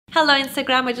Hello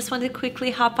Instagram, I just wanted to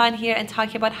quickly hop on here and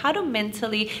talk about how to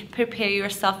mentally prepare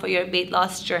yourself for your weight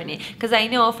loss journey, because I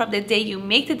know from the day you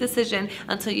make the decision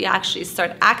until you actually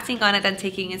start acting on it and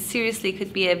taking it seriously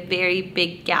could be a very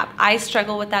big gap. I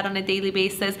struggle with that on a daily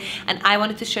basis, and I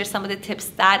wanted to share some of the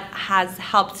tips that has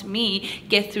helped me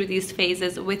get through these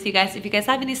phases with you guys. If you guys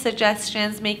have any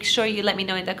suggestions, make sure you let me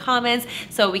know in the comments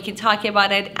so we can talk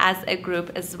about it as a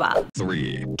group as well.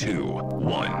 3, 2,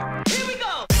 1.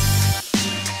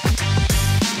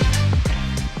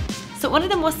 So one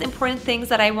of the most important things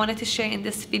that I wanted to share in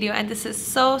this video, and this is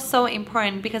so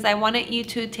important because I wanted you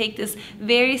to take this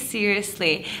very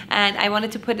seriously, and I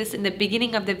wanted to put this in the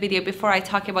beginning of the video before I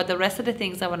talk about the rest of the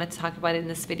things I wanted to talk about in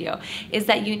this video, is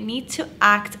that you need to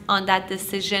act on that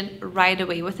decision right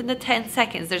away within the 10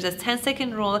 seconds. There's a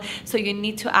 10-second rule, so you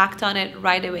need to act on it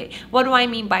right away. What do I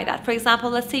mean by that? For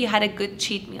example, let's say you had a good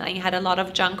cheat meal and you had a lot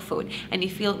of junk food and you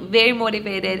feel very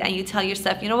motivated and you tell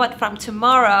yourself, you know what, from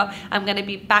tomorrow I'm gonna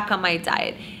be back on my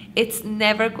diet. It's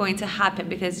never going to happen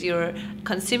because you're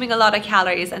consuming a lot of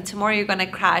calories and tomorrow you're gonna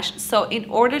crash. So in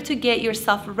order to get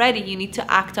yourself ready, you need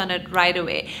to act on it right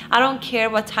away. I don't care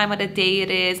what time of the day it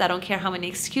is, I don't care how many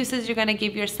excuses you're gonna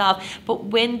give yourself, but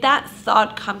when that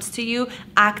thought comes to you,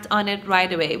 act on it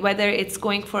right away. Whether it's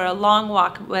going for a long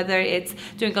walk, whether it's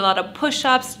doing a lot of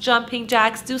push-ups, jumping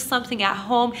jacks, do something at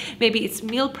home, maybe it's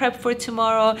meal prep for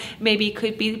tomorrow, maybe it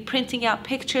could be printing out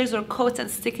pictures or quotes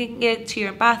and sticking it to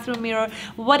your bathroom mirror.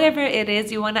 Whatever it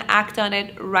is, you want to act on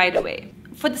it right away.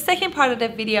 For the second part of the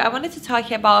video, I wanted to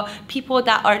talk about people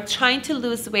that are trying to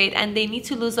lose weight and they need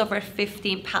to lose over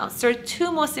 15 pounds. There are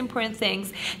two most important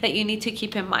things that you need to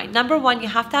keep in mind. Number one, you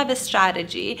have to have a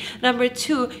strategy. Number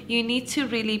two, you need to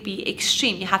really be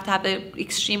extreme. You have to have an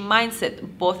extreme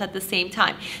mindset, both at the same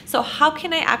time. So how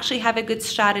can I actually have a good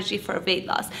strategy for weight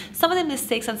loss? Some of the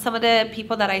mistakes and some of the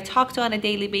people that I talk to on a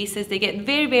daily basis, they get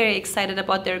very excited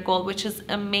about their goal, which is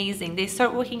amazing. They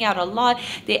start working out a lot.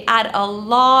 They add a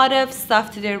lot of stuff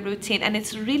to their routine, and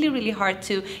it's really hard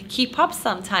to keep up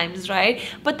sometimes, right?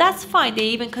 But that's fine. They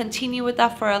even continue with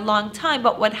that for a long time.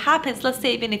 But what happens, let's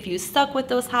say even if you stuck with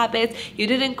those habits, you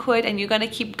didn't quit and you're gonna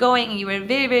keep going and you were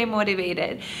very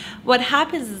motivated, what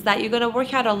happens is that you're gonna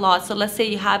work out a lot. So let's say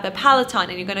you have a Peloton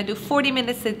and you're gonna do 40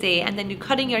 minutes a day, and then you're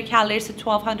cutting your calories to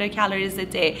 1200 calories a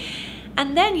day.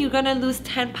 And then you're gonna lose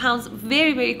 10 pounds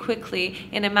very quickly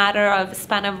in a matter of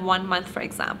span of 1 month, for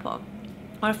example,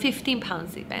 or 15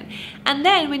 pounds even. And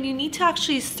then when you need to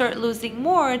actually start losing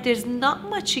more, there's not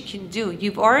much you can do.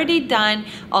 You've already done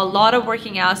a lot of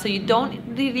working out, so you don't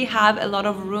really have a lot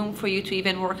of room for you to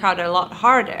even work out a lot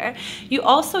harder. You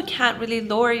also can't really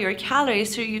lower your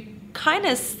calories, so you kind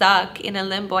of stuck in a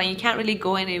limbo and you can't really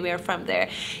go anywhere from there.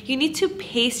 You need to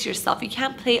pace yourself. You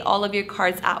can't play all of your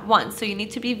cards at once. So you need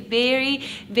to be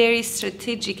very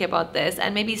strategic about this,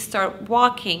 and maybe start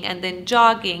walking and then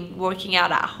jogging, working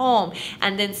out at home,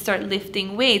 and then start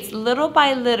lifting weights little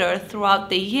by little throughout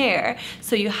the year,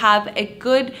 so you have a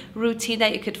good routine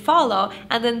that you could follow,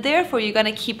 and then therefore you're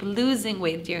gonna keep losing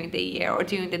weight during the year or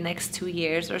during the next 2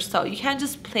 years or so. You can't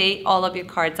just play all of your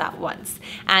cards at once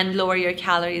and lower your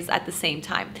calories at the same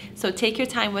time. So take your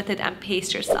time with it and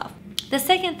pace yourself. The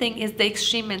second thing is the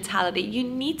extreme mentality. You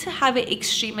need to have an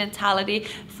extreme mentality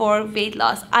for weight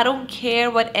loss. I don't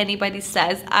care what anybody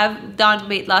says. I've done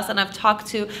weight loss and I've talked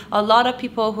to a lot of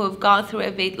people who have gone through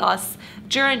a weight loss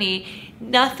journey.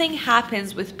 Nothing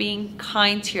happens with being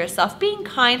kind to yourself. Being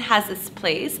kind has its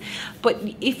place, but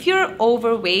if you're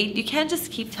overweight, you can't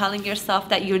just keep telling yourself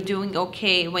that you're doing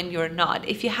okay when you're not.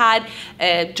 If you had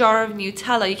a jar of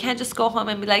Nutella, you can't just go home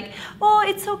and be like, oh,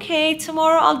 it's okay,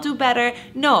 tomorrow I'll do better.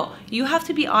 No, you have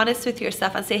to be honest with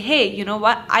yourself and say, hey, you know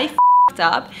what, I f***ed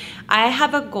up. I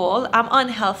have a goal, I'm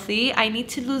unhealthy, I need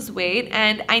to lose weight,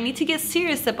 and I need to get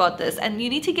serious about this. And you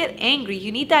need to get angry.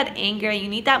 You need that anger, you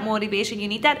need that motivation, you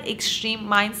need that extreme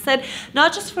mindset,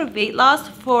 not just for weight loss,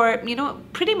 for, you know,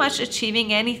 pretty much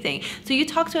achieving anything. So you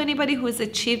talk to anybody who has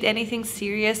achieved anything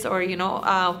serious or, you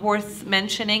know, worth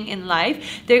mentioning in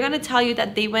life, they're gonna tell you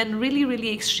that they went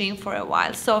really extreme for a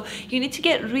while. So you need to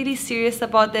get really serious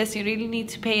about this. You really need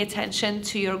to pay attention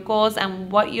to your goals and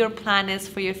what your plan is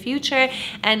for your future,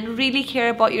 and really care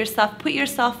about yourself. Put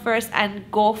yourself first and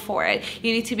go for it.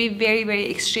 You need to be very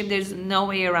extreme. There's no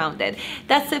way around it.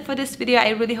 That's it for this video. I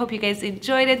really hope you guys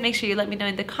enjoyed it. Make sure you let me know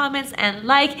in the comments and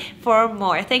like for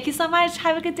more. Thank you so much.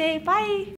 Have a good day. Bye.